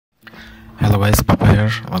guys, Papa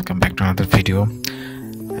here. Welcome back to another video.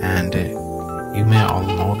 And you may all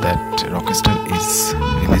know that Rockstar is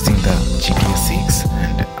releasing the GTA 6,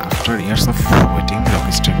 and after years of waiting,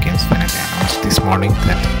 Rockstar Games finally announced this morning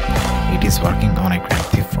that it is working on a Grand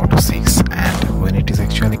Theft Auto 6, and when it is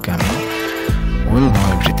actually coming, we'll know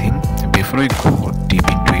everything. Before I go deep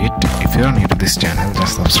into it, if you are new to this channel,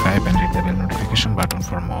 just subscribe and hit the bell notification button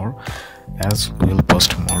for more, as we will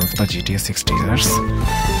post more of the GTA 6 teasers.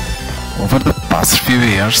 Over the past few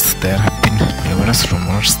years, there have been numerous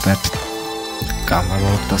rumors that come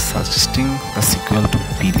about suggesting the sequel to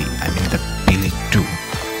Billy, the Billy 2,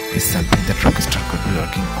 is something that Rockstar could be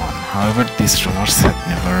working on. However, these rumors have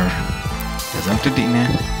never resulted in a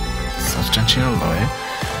substantial way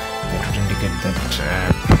that would indicate that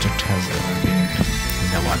project has ever been in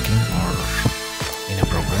the working or in a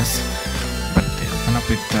progress. But they open up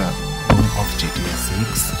with the boom of GTA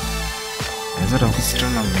 6. As a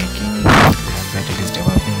Rockstar now making clear that it is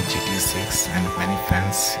developing GTA 6, and many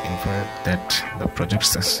fans infer that the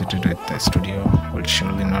projects associated with the studio will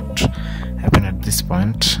surely not happen at this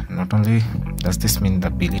point. Not only does this mean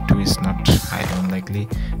that Billy 2 is not highly unlikely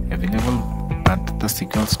available, but the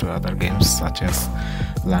sequels to other games such as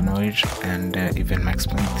Lanoir and even Max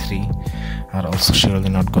Payne 3 are also surely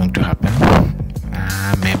not going to happen.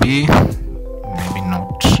 Maybe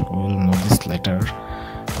not. We'll know this later.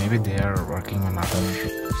 Maybe they are working on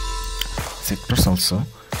other sectors also,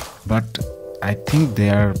 but I think they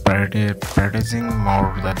are prioritizing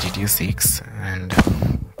more the GTA 6, and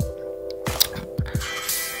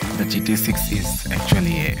the GTA 6 is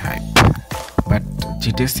actually a hype. But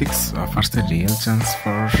GTA 6 offers a real chance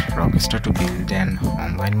for Rockstar to build an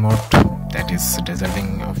online mode that is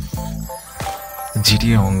deserving of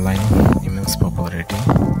GTA Online immense popularity,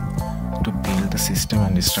 to build the system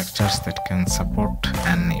and structures that can support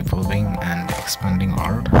an evolving and expanding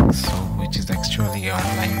world, which is actually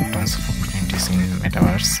online tons of opportunities in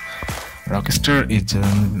metaverse. Rockstar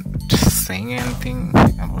isn't saying anything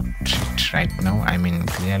about it right now.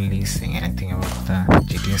 Clearly saying anything about the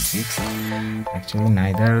GTA 6. Actually,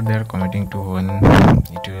 neither they are committing to when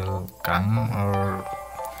it will come or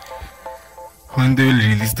when they will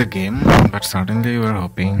release the game, but certainly we are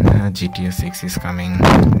hoping GTA 6 is coming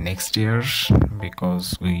next year,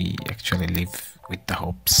 because we actually live with the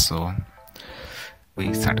hopes, so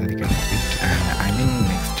we certainly can hope it. And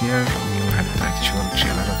next year we will have the actual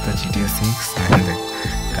trailer of the GTA 6, and a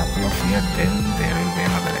couple of years then there will be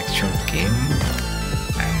another actual game.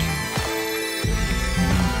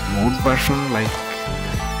 Mode version, like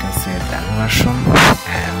you can say a demo version,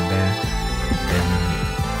 and then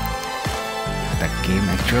the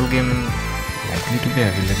actual game likely to be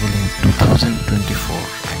available in 2024,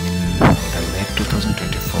 the late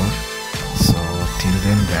 2024. So till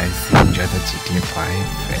then guys, enjoy the GTA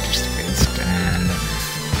 5 at its best, and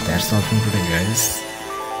that's all from today guys,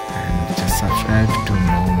 and just subscribe to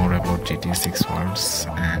know more about GTA 6 worlds,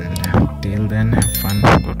 and till then, have fun,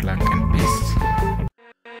 good luck and peace.